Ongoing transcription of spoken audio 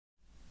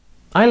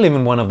I live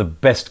in one of the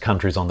best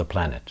countries on the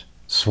planet,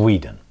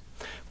 Sweden.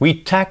 We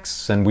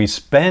tax and we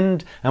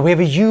spend and we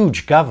have a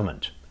huge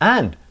government.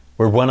 And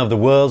we're one of the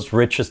world's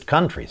richest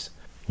countries.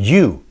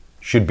 You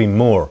should be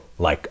more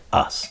like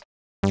us.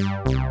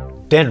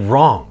 Dead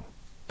wrong.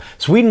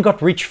 Sweden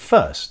got rich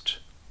first,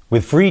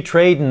 with free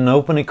trade and an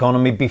open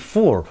economy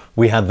before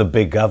we had the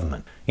big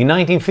government. In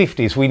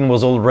 1950, Sweden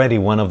was already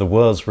one of the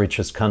world's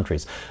richest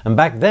countries. And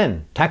back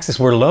then,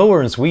 taxes were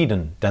lower in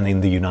Sweden than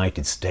in the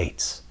United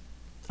States.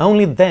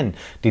 Only then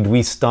did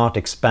we start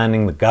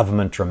expanding the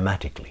government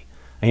dramatically.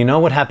 And you know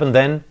what happened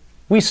then?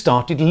 We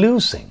started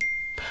losing.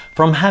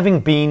 From having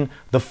been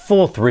the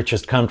fourth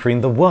richest country in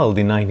the world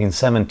in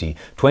 1970,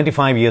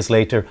 25 years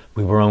later,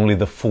 we were only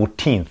the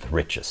 14th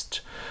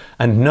richest.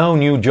 And no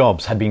new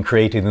jobs had been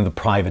created in the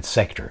private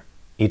sector.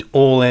 It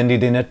all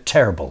ended in a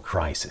terrible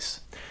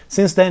crisis.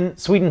 Since then,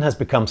 Sweden has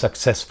become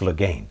successful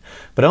again,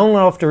 but only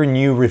after a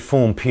new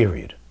reform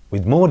period,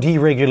 with more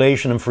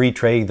deregulation and free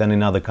trade than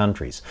in other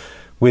countries,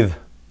 with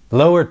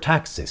lower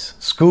taxes,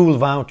 school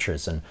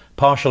vouchers and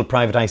partial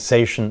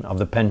privatization of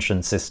the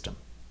pension system.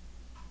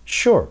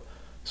 Sure,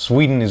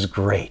 Sweden is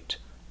great.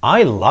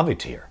 I love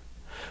it here.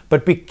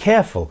 But be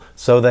careful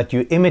so that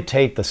you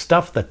imitate the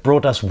stuff that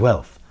brought us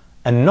wealth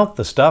and not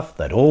the stuff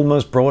that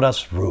almost brought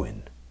us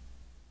ruin.